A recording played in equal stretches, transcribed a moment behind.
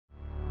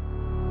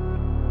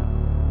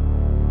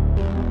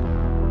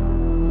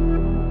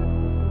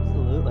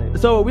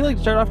So we like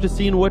to start off just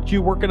seeing what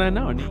you're working on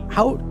now. And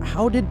How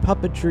did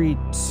puppetry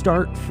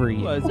start for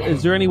you?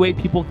 is there any way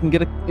people can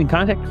get in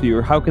contact with you,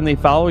 or how can they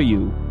follow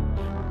you?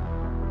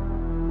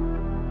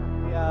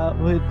 Yeah,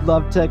 would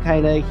love to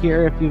kind of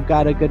hear if you've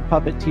got a good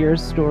puppeteer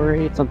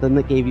story, something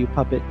that gave you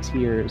puppet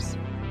tears.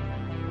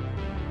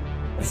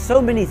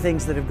 So many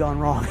things that have gone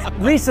wrong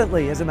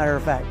recently, as a matter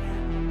of fact.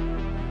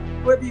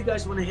 Whoever you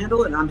guys want to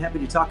handle it, and I'm happy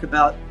to talk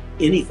about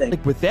anything.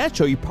 Like with that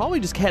show, you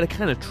probably just had to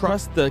kind of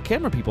trust the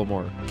camera people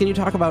more. Can you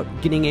talk about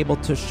getting able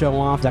to show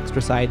off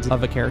extra sides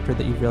of a character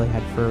that you've really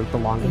had for the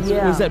longest?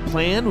 Yeah. Was that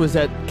planned? Was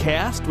that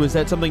cast? Was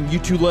that something you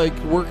two like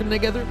working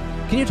together?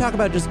 Can you talk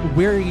about just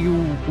where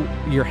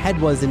your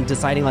head was in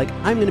deciding, like,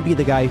 I'm going to be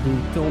the guy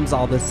who films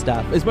all this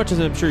stuff? As much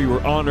as I'm sure you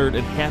were honored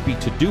and happy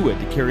to do it,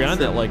 to carry on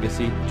that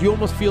legacy, do you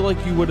almost feel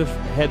like you would have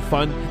had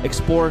fun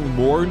exploring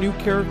more new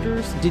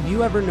characters? Did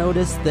you ever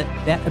notice that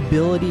that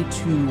ability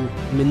to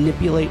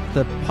manipulate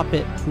the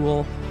puppet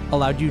tool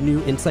allowed you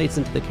new insights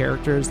into the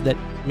characters that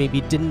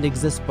maybe didn't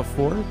exist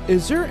before?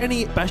 Is there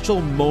any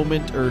special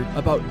moment or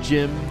about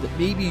Jim that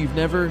maybe you've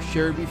never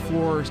shared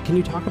before? Can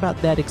you talk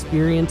about that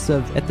experience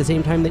of, at the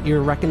same time that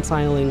you're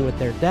reconciling with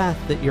their death,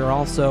 that you're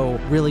also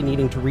really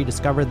needing to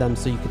rediscover them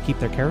so you could keep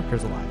their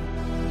characters alive?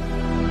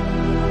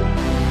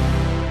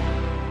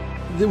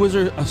 Was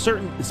there a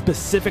certain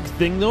specific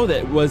thing, though,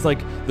 that was like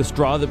the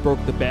straw that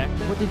broke the back?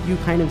 What did you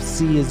kind of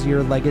see as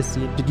your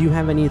legacy? Did you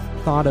have any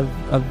thought of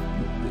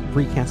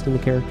recasting the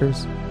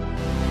characters?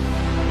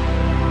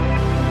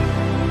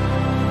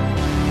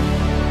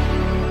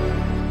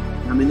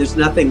 I mean, there's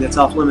nothing that's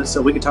off limits,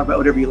 so we can talk about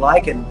whatever you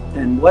like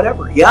and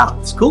whatever. Yeah,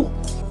 it's cool.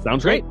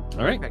 Sounds great.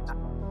 All right.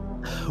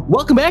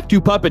 Welcome back to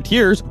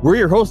Puppeteers. We're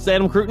your hosts,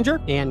 Adam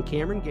Krutinger And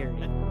Cameron Gary.